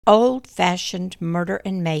Old-Fashioned Murder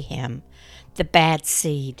and Mayhem, The Bad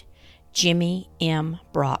Seed, Jimmie M.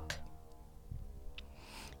 Brock.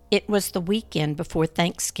 It was the weekend before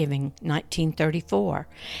Thanksgiving, 1934,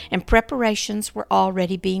 and preparations were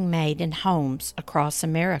already being made in homes across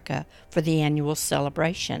America for the annual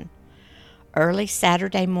celebration. Early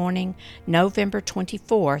Saturday morning, November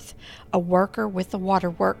 24th, a worker with the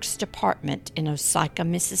Waterworks Department in Osaka,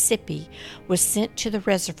 Mississippi, was sent to the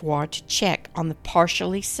reservoir to check on the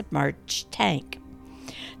partially submerged tank.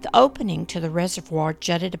 The opening to the reservoir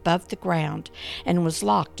jutted above the ground and was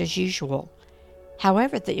locked as usual.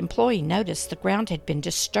 However, the employee noticed the ground had been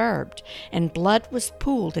disturbed and blood was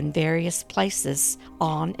pooled in various places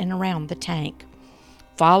on and around the tank.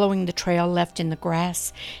 Following the trail left in the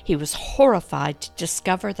grass, he was horrified to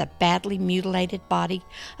discover the badly mutilated body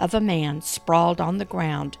of a man sprawled on the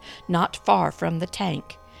ground not far from the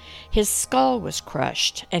tank. His skull was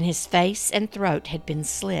crushed, and his face and throat had been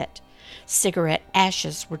slit. Cigarette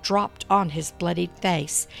ashes were dropped on his bloodied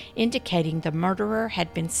face, indicating the murderer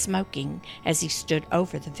had been smoking as he stood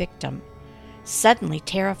over the victim. Suddenly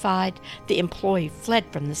terrified, the employee fled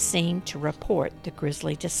from the scene to report the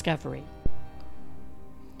grisly discovery.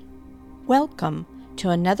 Welcome to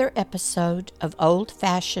another episode of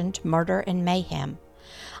Old-Fashioned Murder and Mayhem.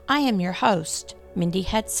 I am your host, Mindy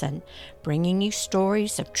Hudson, bringing you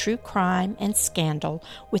stories of true crime and scandal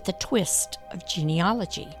with a twist of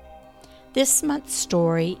genealogy. This month's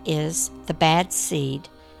story is The Bad Seed,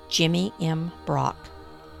 Jimmie M. Brock.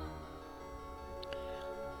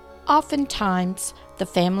 Oftentimes, the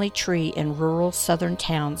family tree in rural southern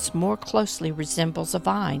towns more closely resembles a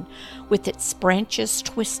vine, with its branches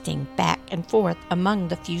twisting back and forth among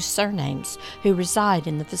the few surnames who reside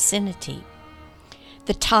in the vicinity.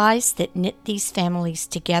 The ties that knit these families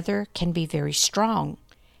together can be very strong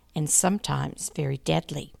and sometimes very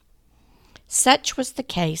deadly. Such was the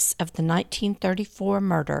case of the 1934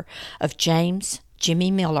 murder of James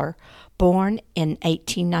Jimmie Miller, born in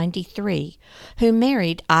 1893, who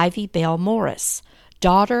married Ivy Bell Morris,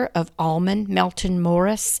 daughter of Almond Melton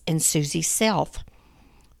Morris and Susie Self.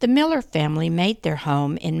 The Miller family made their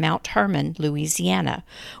home in Mount Hermon, Louisiana,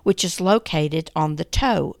 which is located on the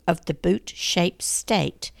toe of the boot-shaped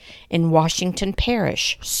state in Washington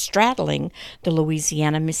Parish, straddling the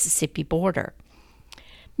Louisiana-Mississippi border.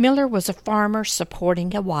 Miller was a farmer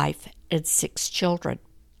supporting a wife and 6 children.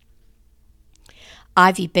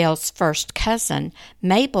 Ivy Bell's first cousin,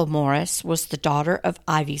 Mabel Morris, was the daughter of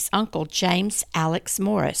Ivy's uncle, James Alex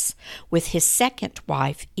Morris, with his second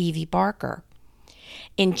wife, Evie Barker.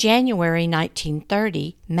 In January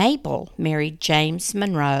 1930, Mabel married James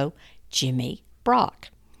Monroe Jimmie Brock,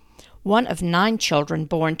 one of 9 children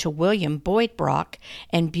born to William Boyd Brock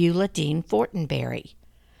and Beulah Dean Fortenberry.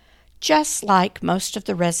 Just like most of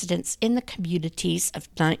the residents in the communities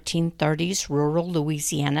of 1930s rural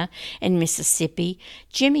Louisiana and Mississippi,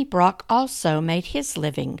 Jimmie Brock also made his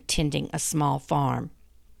living tending a small farm.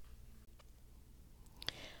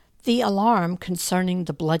 The alarm concerning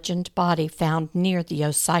the bludgeoned body found near the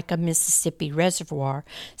Osaka, Mississippi reservoir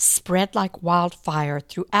spread like wildfire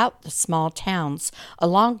throughout the small towns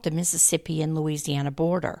along the Mississippi and Louisiana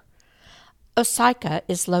border. Osaka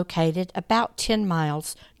is located about 10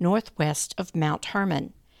 miles northwest of Mount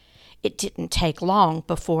Hermon. It didn't take long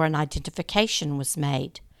before an identification was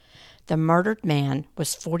made. The murdered man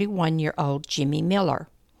was 41-year-old Jimmie Miller.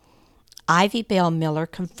 Ivy Bell Miller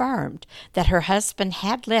confirmed that her husband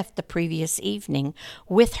had left the previous evening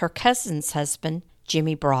with her cousin's husband,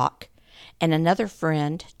 Jimmie Brock, and another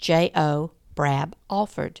friend, J.O. Brab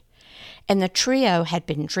Alford, and the trio had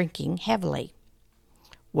been drinking heavily.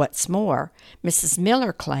 What's more, Mrs.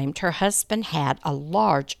 Miller claimed her husband had a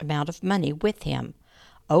large amount of money with him,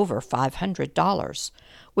 over $500,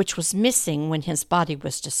 which was missing when his body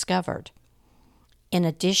was discovered. In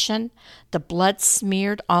addition, the blood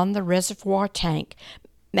smeared on the reservoir tank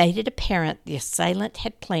made it apparent the assailant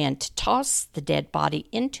had planned to toss the dead body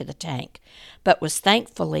into the tank, but was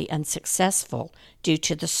thankfully unsuccessful due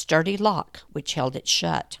to the sturdy lock which held it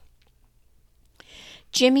shut.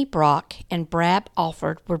 Jimmie Brock and Brab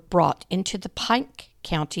Alford were brought into the Pike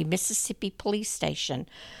County, Mississippi police station.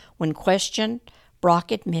 When questioned,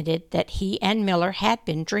 Brock admitted that he and Miller had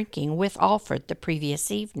been drinking with Alford the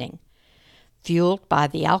previous evening. Fueled by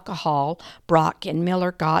the alcohol, Brock and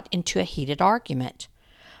Miller got into a heated argument.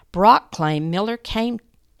 Brock claimed Miller came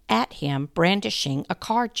at him brandishing a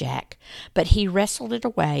car jack, but he wrestled it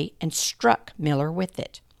away and struck Miller with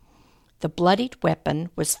it. The bloodied weapon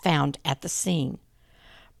was found at the scene.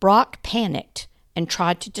 Brock panicked and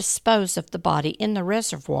tried to dispose of the body in the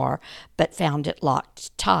reservoir, but found it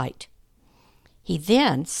locked tight. He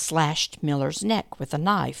then slashed Miller's neck with a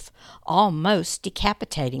knife, almost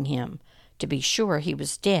decapitating him. To be sure, he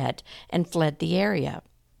was dead and fled the area.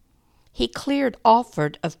 He cleared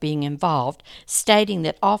Alford of being involved, stating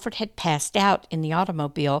that Alford had passed out in the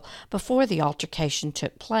automobile before the altercation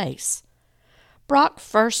took place. Brock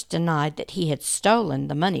first denied that he had stolen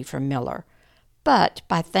the money from Miller, but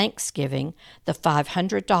by Thanksgiving, the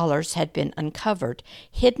 $500 had been uncovered,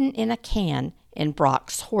 hidden in a can in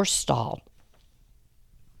Brock's horse stall.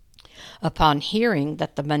 Upon hearing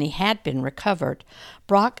that the money had been recovered,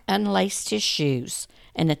 Brock unlaced his shoes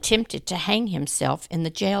and attempted to hang himself in the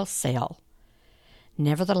jail cell.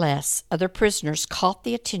 Nevertheless, other prisoners caught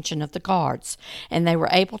the attention of the guards, and they were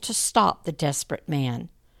able to stop the desperate man.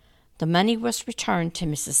 The money was returned to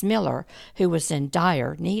Mrs. Miller, who was in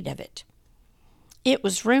dire need of it. It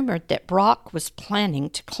was rumored that Brock was planning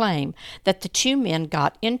to claim that the two men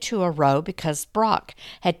got into a row because Brock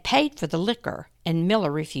had paid for the liquor and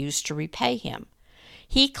Miller refused to repay him.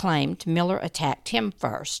 He claimed Miller attacked him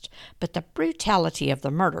first, but the brutality of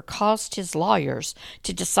the murder caused his lawyers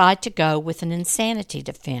to decide to go with an insanity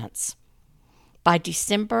defense. By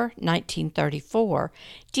December 1934,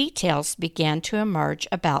 details began to emerge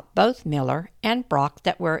about both Miller and Brock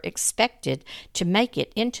that were expected to make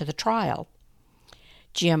it into the trial.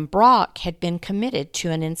 Jim Brock had been committed to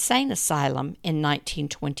an insane asylum in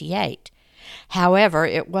 1928. However,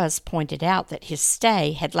 it was pointed out that his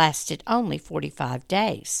stay had lasted only 45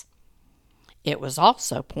 days. It was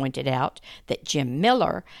also pointed out that Jim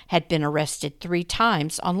Miller had been arrested 3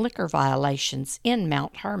 times on liquor violations in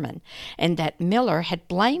Mount Hermon, and that Miller had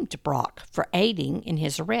blamed Brock for aiding in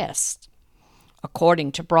his arrest.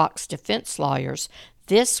 According to Brock's defense lawyers,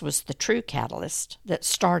 this was the true catalyst that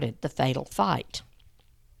started the fatal fight.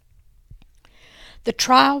 The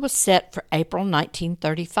trial was set for April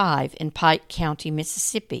 1935 in Pike County,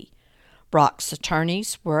 Mississippi. Brock's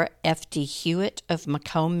attorneys were F.D. Hewitt of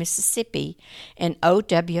Macomb, Mississippi, and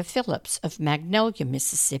O.W. Phillips of Magnolia,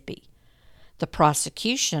 Mississippi. The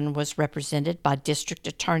prosecution was represented by District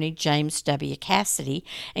Attorney James W. Cassidy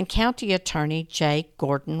and County Attorney J.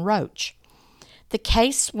 Gordon Roach. The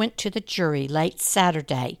case went to the jury late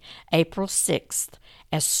Saturday, April 6th,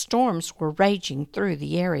 as storms were raging through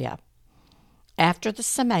the area. After the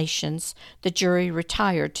summations, the jury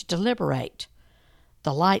retired to deliberate.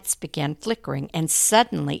 The lights began flickering, and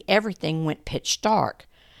suddenly everything went pitch dark.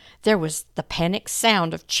 There was the panicked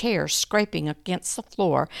sound of chairs scraping against the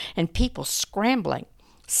floor and people scrambling.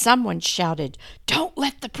 Someone shouted, "Don't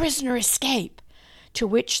let the prisoner escape!" To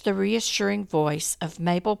which the reassuring voice of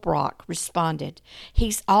Mabel Brock responded,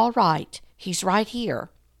 "He's all right. He's right here."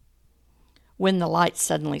 When the light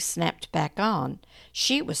suddenly snapped back on,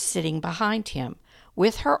 she was sitting behind him,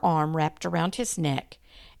 with her arm wrapped around his neck,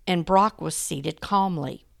 and Brock was seated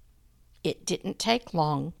calmly. It didn't take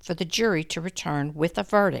long for the jury to return with a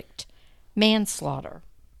verdict: manslaughter.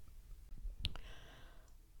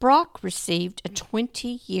 Brock received a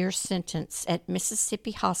 20-year sentence at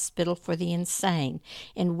Mississippi Hospital for the Insane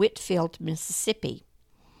in Whitfield, Mississippi.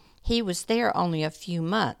 He was there only a few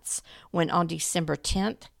months when on December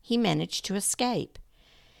 10th he managed to escape.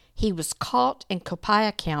 He was caught in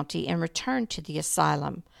Copiah County and returned to the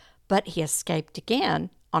asylum, but he escaped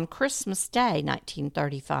again on Christmas Day,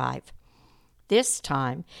 1935. This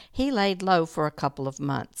time he laid low for a couple of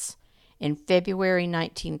months. In February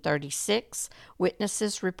 1936,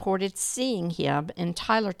 witnesses reported seeing him in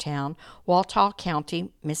Tylertown, Walton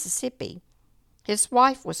County, Mississippi. His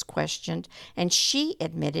wife was questioned, and she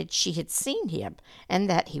admitted she had seen him and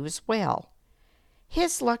that he was well.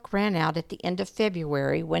 His luck ran out at the end of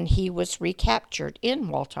February when he was recaptured in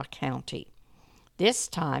Walton County. This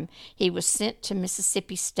time, he was sent to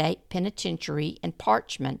Mississippi State Penitentiary in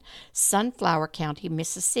Parchman, Sunflower County,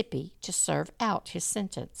 Mississippi, to serve out his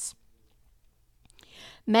sentence.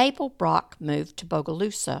 Mabel Brock moved to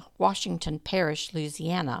Bogalusa, Washington Parish,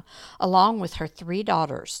 Louisiana, along with her 3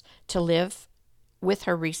 daughters, to live with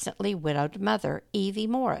her recently widowed mother, Evie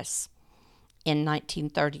Morris. In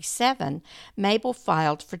 1937, Mabel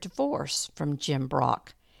filed for divorce from Jim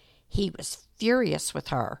Brock. He was furious with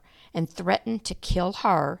her and threatened to kill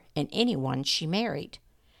her and anyone she married.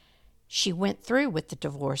 She went through with the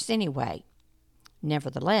divorce anyway.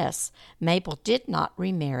 Nevertheless, Mabel did not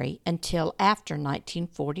remarry until after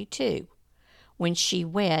 1942, when she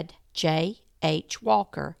wed J. H.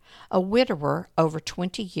 Walker, a widower over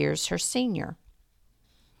 20 years her senior.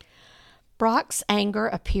 Brock's anger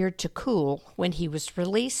appeared to cool when he was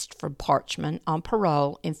released from Parchman on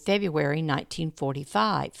parole in February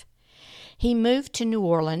 1945. He moved to New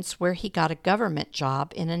Orleans, where he got a government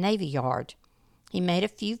job in a Navy yard. He made a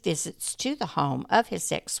few visits to the home of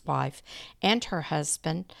his ex-wife and her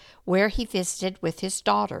husband, where he visited with his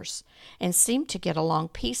daughters, and seemed to get along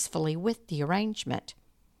peacefully with the arrangement.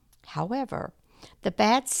 However, the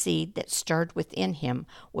bad seed that stirred within him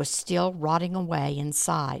was still rotting away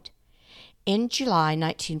inside. In July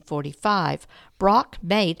 1945, Brock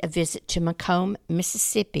made a visit to Macomb,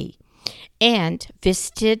 Mississippi, and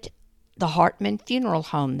visited the Hartman Funeral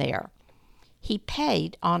Home there. He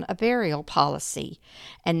paid on a burial policy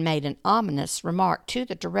and made an ominous remark to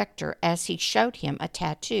the director as he showed him a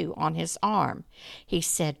tattoo on his arm. He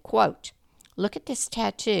said, quote, "Look at this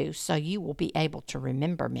tattoo so you will be able to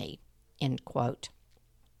remember me," end quote.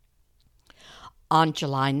 On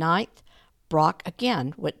July 9th, Brock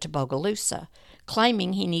again went to Bogalusa,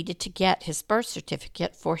 claiming he needed to get his birth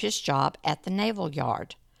certificate for his job at the Naval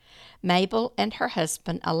Yard. Mabel and her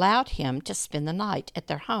husband allowed him to spend the night at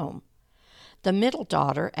their home. The middle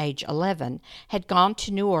daughter, age 11, had gone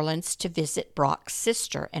to New Orleans to visit Brock's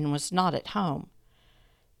sister and was not at home.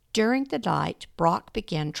 During the night, Brock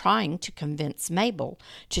began trying to convince Mabel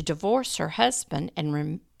to divorce her husband and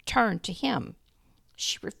return to him.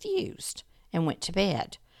 She refused and went to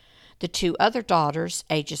bed. The two other daughters,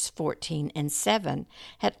 ages 14 and 7,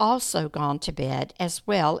 had also gone to bed, as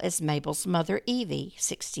well as Mabel's mother, Evie,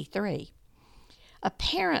 63.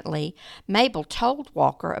 Apparently, Mabel told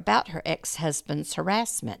Walker about her ex-husband's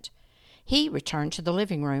harassment. He returned to the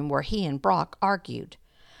living room where he and Brock argued.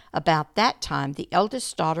 About that time, the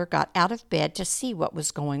eldest daughter got out of bed to see what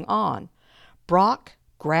was going on. Brock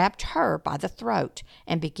grabbed her by the throat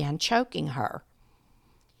and began choking her.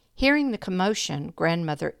 Hearing the commotion,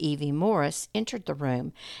 grandmother Evie Morris entered the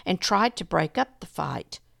room and tried to break up the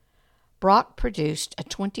fight. Brock produced a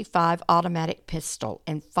 .25 automatic pistol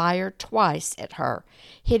and fired twice at her,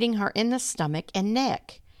 hitting her in the stomach and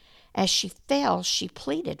neck. As she fell, she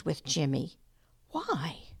pleaded with Jimmie.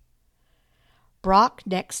 Why? Brock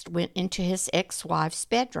next went into his ex-wife's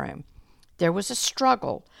bedroom. There was a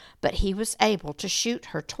struggle, but he was able to shoot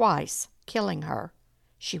her twice, killing her.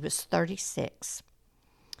 She was 36.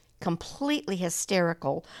 Completely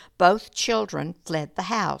hysterical, both children fled the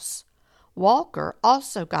house. Walker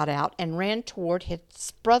also got out and ran toward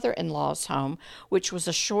his brother-in-law's home, which was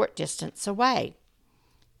a short distance away.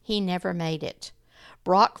 He never made it.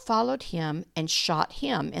 Brock followed him and shot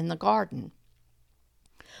him in the garden.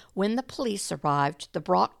 When the police arrived, the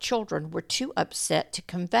Brock children were too upset to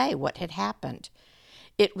convey what had happened.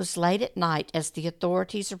 It was late at night as the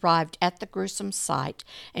authorities arrived at the gruesome site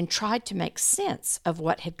and tried to make sense of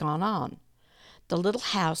what had gone on. The little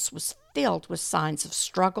house was filled with signs of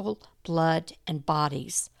struggle, blood, and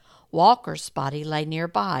bodies. Walker's body lay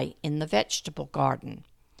nearby in the vegetable garden.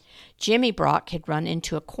 Jimmie Brock had run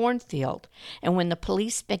into a cornfield, and when the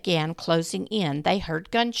police began closing in, they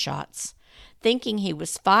heard gunshots. Thinking he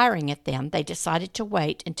was firing at them, they decided to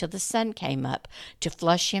wait until the sun came up to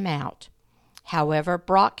flush him out. However,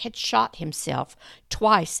 Brock had shot himself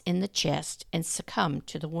twice in the chest and succumbed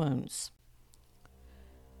to the wounds.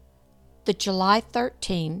 The July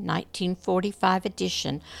 13, 1945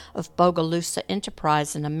 edition of Bogalusa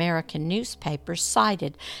Enterprise, an American newspaper,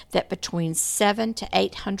 cited that between 700 to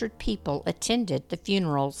 800 people attended the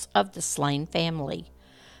funerals of the slain family.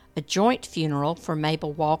 A joint funeral for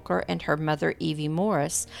Mabel Walker and her mother Evie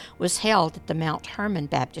Morris was held at the Mount Hermon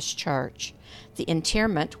Baptist Church. The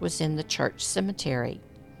interment was in the church cemetery.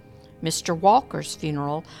 Mr. Walker's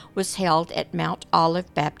funeral was held at Mount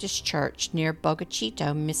Olive Baptist Church near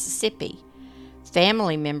Bogachito, Mississippi.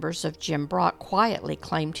 Family members of Jim Brock quietly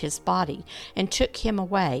claimed his body and took him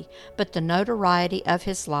away, but the notoriety of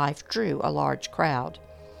his life drew a large crowd.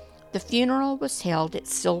 The funeral was held at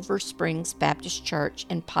Silver Springs Baptist Church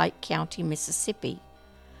in Pike County, Mississippi.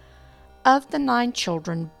 Of the 9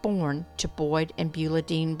 children born to Boyd and Beulah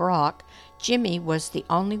Dean Brock, Jimmie was the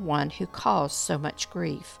only one who caused so much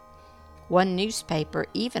grief. One newspaper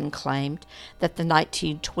even claimed that the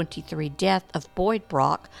 1923 death of Boyd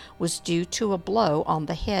Brock was due to a blow on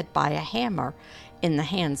the head by a hammer in the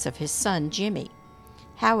hands of his son Jimmie.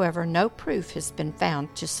 However, no proof has been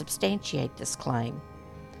found to substantiate this claim.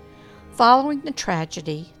 Following the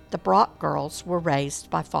tragedy, the Brock girls were raised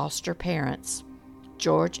by foster parents,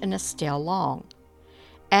 George and Estelle Long.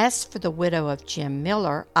 As for the widow of Jim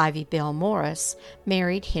Miller, Ivy Bell Morris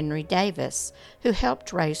married Henry Davis, who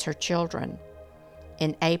helped raise her children.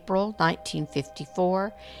 In April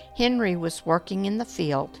 1954, Henry was working in the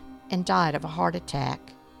field and died of a heart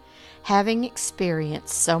attack. Having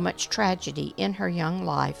experienced so much tragedy in her young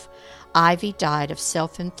life, Ivy died of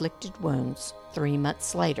self-inflicted wounds 3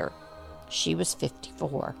 months later. She was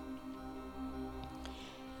 54.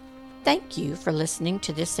 Thank you for listening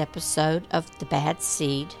to this episode of The Bad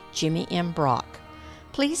Seed, Jimmie M. Brock.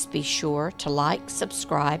 Please be sure to like,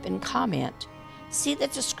 subscribe, and comment. See the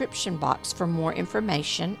description box for more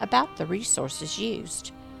information about the resources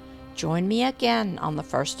used. Join me again on the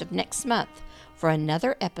 1st of next month for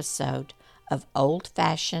another episode of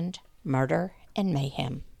Old-Fashioned Murder and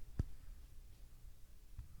Mayhem.